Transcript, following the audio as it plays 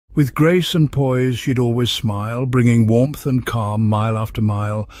With grace and poise she'd always smile, bringing warmth and calm mile after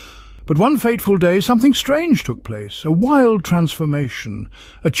mile. But one fateful day something strange took place, a wild transformation,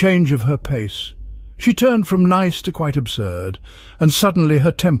 a change of her pace. She turned from nice to quite absurd, and suddenly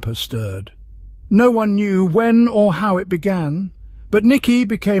her temper stirred. No one knew when or how it began, but Nikki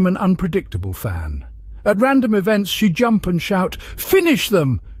became an unpredictable fan. At random events she'd jump and shout, "Finish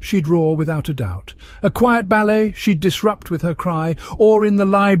them!" she'd roar without a doubt. A quiet ballet she'd disrupt with her cry, or in the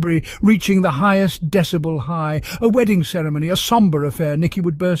library, reaching the highest decibel high. A wedding ceremony, a sombre affair, Nikki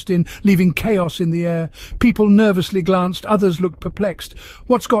would burst in, leaving chaos in the air. People nervously glanced, others looked perplexed.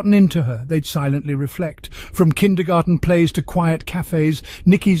 What's gotten into her? They'd silently reflect. From kindergarten plays to quiet cafes,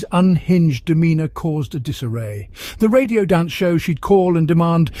 Nikki's unhinged demeanour caused a disarray. The radio dance show she'd call and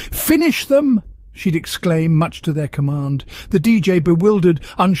demand, "Finish them!" she'd exclaim, much to their command. The DJ bewildered,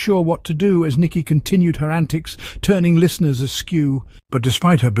 unsure what to do, as Nikki continued her antics, turning listeners askew. But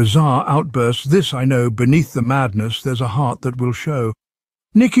despite her bizarre outbursts, this I know, beneath the madness there's a heart that will show.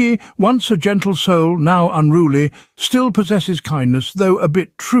 Nikki, once a gentle soul, now unruly, still possesses kindness, though a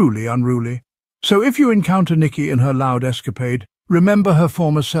bit truly unruly. So if you encounter Nikki in her loud escapade, remember her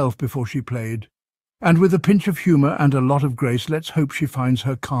former self before she played. And with a pinch of humour and a lot of grace, let's hope she finds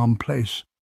her calm place.